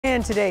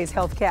In today's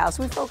HealthCast,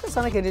 we focus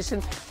on a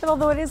condition that,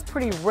 although it is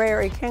pretty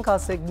rare, it can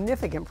cause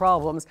significant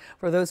problems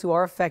for those who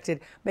are affected,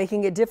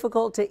 making it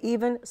difficult to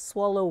even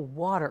swallow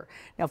water.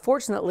 Now,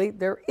 fortunately,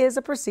 there is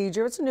a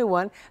procedure, it's a new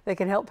one, that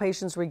can help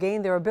patients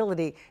regain their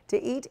ability to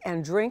eat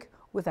and drink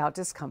without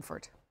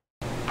discomfort.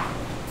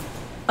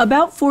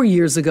 About 4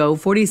 years ago,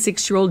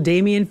 46-year-old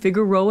Damian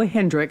Figueroa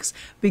Hendricks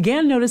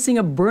began noticing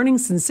a burning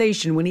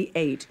sensation when he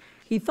ate.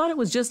 He thought it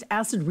was just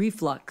acid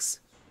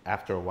reflux.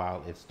 After a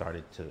while, it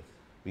started to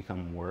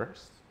become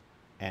worse,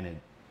 and it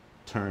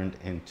turned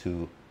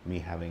into me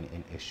having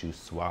an issue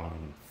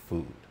swallowing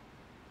food.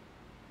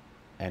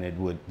 And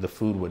the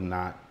food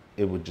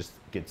would just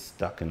get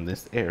stuck in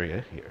this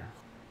area here.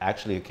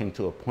 Actually, it came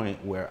to a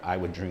point where I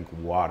would drink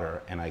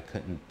water and I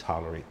couldn't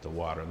tolerate the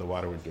water. The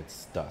water would get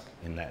stuck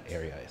in that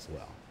area as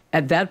well.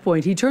 At that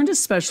point, he turned to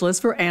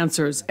specialists for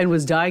answers and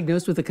was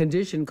diagnosed with a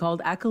condition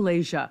called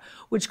Achalasia,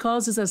 which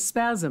causes a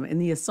spasm in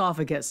the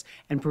esophagus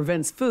and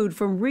prevents food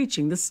from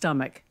reaching the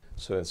stomach.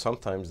 So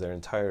sometimes their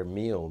entire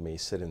meal may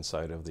sit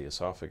inside of the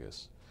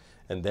esophagus,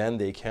 and then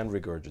they can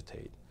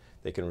regurgitate.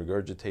 They can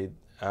regurgitate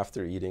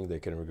after eating, they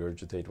can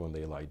regurgitate when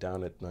they lie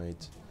down at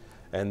night,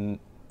 and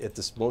at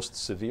the most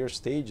severe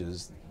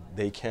stages,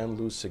 they can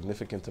lose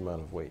significant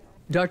amount of weight.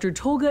 Dr.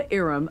 Tolga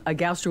Iram, a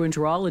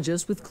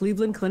gastroenterologist with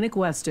Cleveland Clinic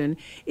Weston,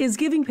 is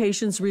giving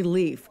patients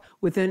relief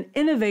with an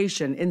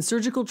innovation in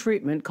surgical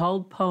treatment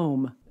called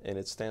POEM. And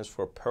it stands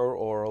for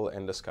peroral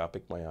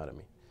endoscopic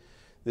myotomy.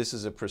 This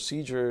is a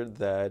procedure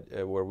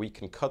that where we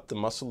can cut the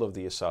muscle of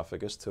the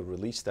esophagus to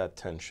release that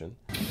tension.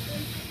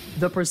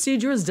 The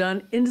procedure is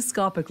done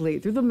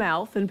endoscopically through the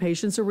mouth, and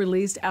patients are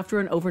released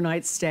after an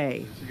overnight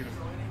stay.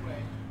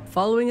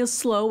 Following a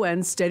slow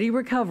and steady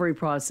recovery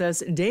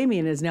process,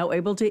 Damian is now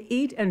able to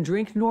eat and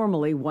drink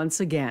normally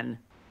once again.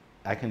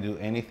 I can do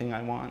anything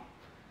I want,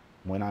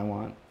 when I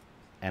want,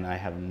 and I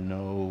have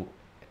no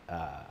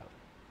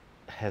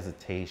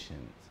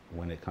hesitations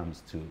when it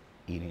comes to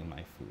eating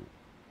my food.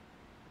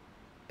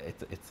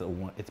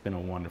 It's been a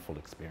wonderful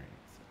experience.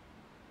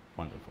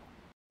 Wonderful.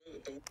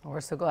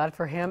 We're so glad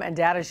for him, and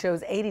data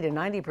shows 80 to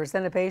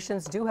 90% of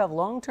patients do have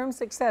long-term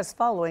success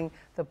following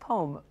the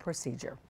POEM procedure.